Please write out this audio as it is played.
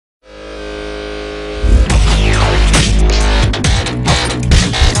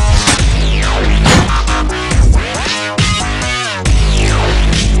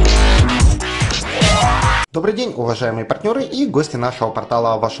Добрый день, уважаемые партнеры и гости нашего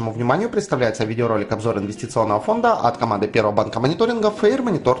портала. Вашему вниманию представляется видеоролик обзор инвестиционного фонда от команды первого банка мониторинга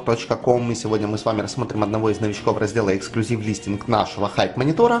fairmonitor.com. И сегодня мы с вами рассмотрим одного из новичков раздела эксклюзив-листинг нашего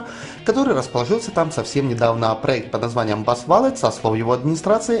хайп-монитора, который расположился там совсем недавно. Проект под названием Посмотреть, со слов его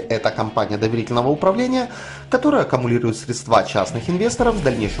администрации, это компания доверительного управления, которая аккумулирует средства частных инвесторов с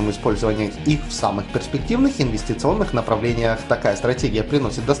дальнейшим использованием их в самых перспективных инвестиционных направлениях. Такая стратегия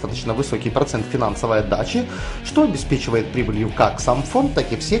приносит достаточно высокий процент финансовой отдачи, что обеспечивает прибылью как сам фонд, так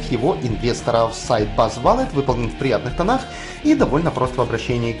и всех его инвесторов. Сайт Посмотреть выполнен в приятных тонах и довольно прост в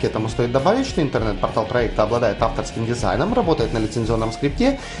обращении. К этому стоит добавить, что интернет-портал проекта обладает авторским дизайном, работает на лицензионном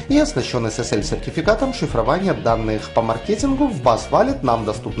скрипте и оснащен SSL-сертификатом шифрования данных. По маркетингу в Посмотреть нам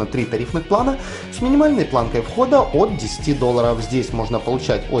доступно 3 тарифных плана с минимальной планкой входа от $10. Здесь можно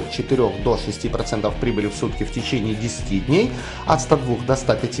получать от 4 до 6% прибыли в сутки в течение 10 дней, от 102 до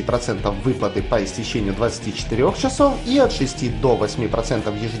 105% выплаты по истечению 24 часов и от 6 до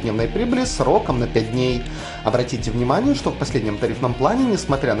 8% ежедневной прибыли сроком на 5 дней. Обратите внимание, что в последнем тарифном плане,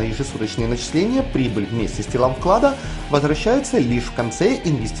 несмотря на ежесуточные начисления, прибыль вместе с телом вклада возвращается лишь в конце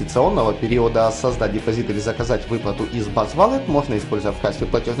инвестиционного периода. Создать депозит или заказать выплату из Посмотреть можно, используя в качестве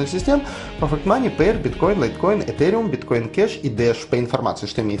платежных систем Perfect Money, Pair, Bitcoin, Litecoin, Ethereum, Bitcoin Cash и Dash. По информации,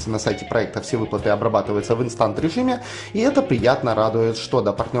 что имеется на сайте проекта, все выплаты обрабатываются в инстант режиме, и это приятно радует. Что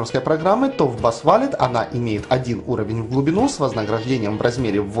до партнерской программы, то в Посмотреть она имеет один уровень в глубину с вознаграждением в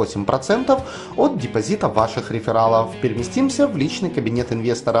размере 8% от депозита ваших рефералов. Переместимся в личный кабинет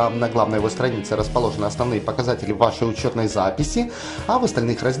инвестора. На главной его странице расположены основные показатели вашей учетной записи, а в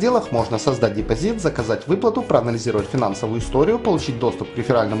остальных разделах можно создать депозит, заказать выплату, проанализировать финансовую историю, получить доступ к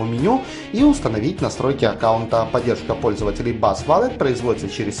реферальному меню и установить настройки аккаунта. Поддержка пользователей Посмотреть производится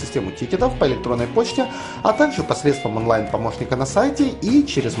через систему тикетов по электронной почте, а также посредством онлайн-помощника на сайте и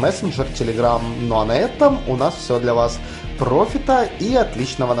через мессенджер Telegram. Ну а на этом у нас все для вас. Профита и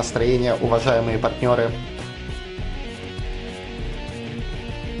отличного настроения, уважаемые партнеры!